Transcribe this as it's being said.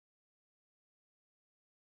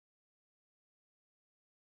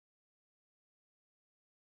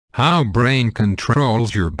How brain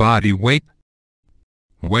controls your body weight.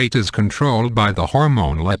 Weight is controlled by the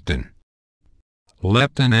hormone leptin.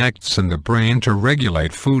 Leptin acts in the brain to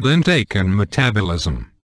regulate food intake and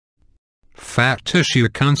metabolism. Fat tissue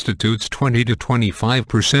constitutes 20 to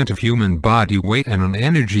 25% of human body weight and an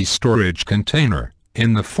energy storage container,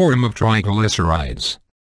 in the form of triglycerides.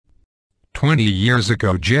 20 years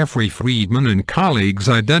ago, Jeffrey Friedman and colleagues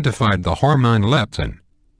identified the hormone leptin.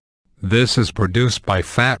 This is produced by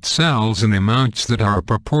fat cells in amounts that are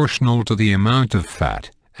proportional to the amount of fat,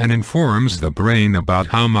 and informs the brain about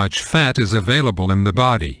how much fat is available in the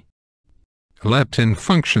body. Leptin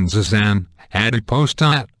functions as an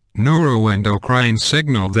adipostat, neuroendocrine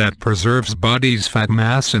signal that preserves body's fat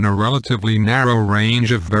mass in a relatively narrow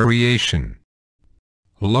range of variation.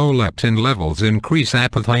 Low leptin levels increase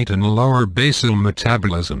appetite and lower basal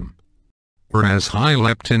metabolism, whereas high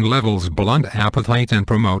leptin levels blunt appetite and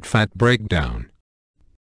promote fat breakdown.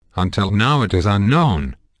 Until now it is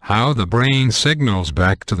unknown how the brain signals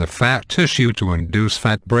back to the fat tissue to induce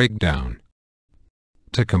fat breakdown,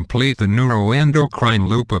 to complete the neuroendocrine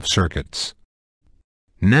loop of circuits.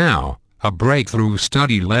 Now, a breakthrough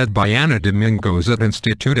study led by Ana Domingos at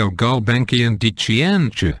Instituto Gulbenkian de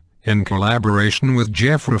Ciencia, in collaboration with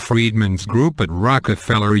Jeffrey Friedman's group at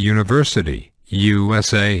Rockefeller University,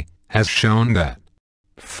 USA, has shown that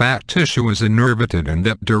fat tissue is innervated and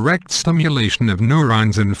that direct stimulation of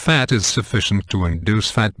neurons in fat is sufficient to induce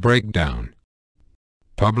fat breakdown.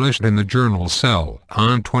 Published in the journal Cell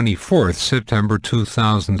on 24 September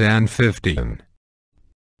 2015.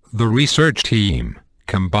 The research team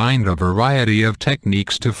combined a variety of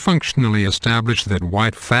techniques to functionally establish that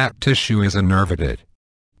white fat tissue is innervated.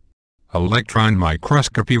 Electron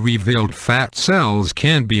microscopy revealed fat cells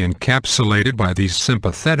can be encapsulated by these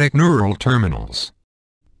sympathetic neural terminals.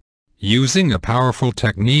 Using a powerful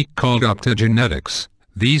technique called Optogenetics,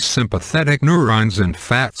 these sympathetic neurons in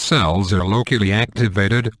fat cells are locally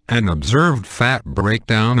activated and observed fat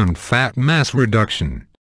breakdown and fat mass reduction.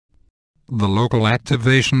 The local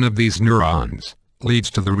activation of these neurons leads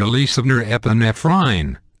to the release of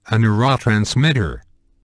norepinephrine, a neurotransmitter.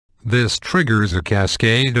 This triggers a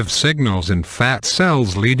cascade of signals in fat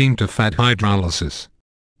cells leading to fat hydrolysis.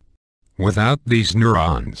 Without these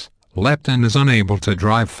neurons, leptin is unable to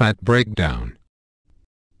drive fat breakdown.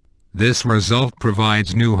 This result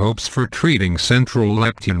provides new hopes for treating central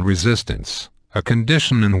leptin resistance, a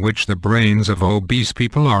condition in which the brains of obese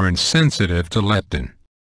people are insensitive to leptin.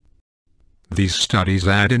 These studies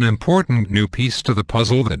add an important new piece to the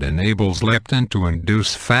puzzle that enables leptin to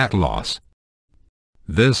induce fat loss.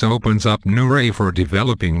 This opens up new way for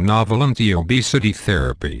developing novel anti-obesity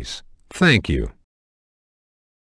therapies. Thank you.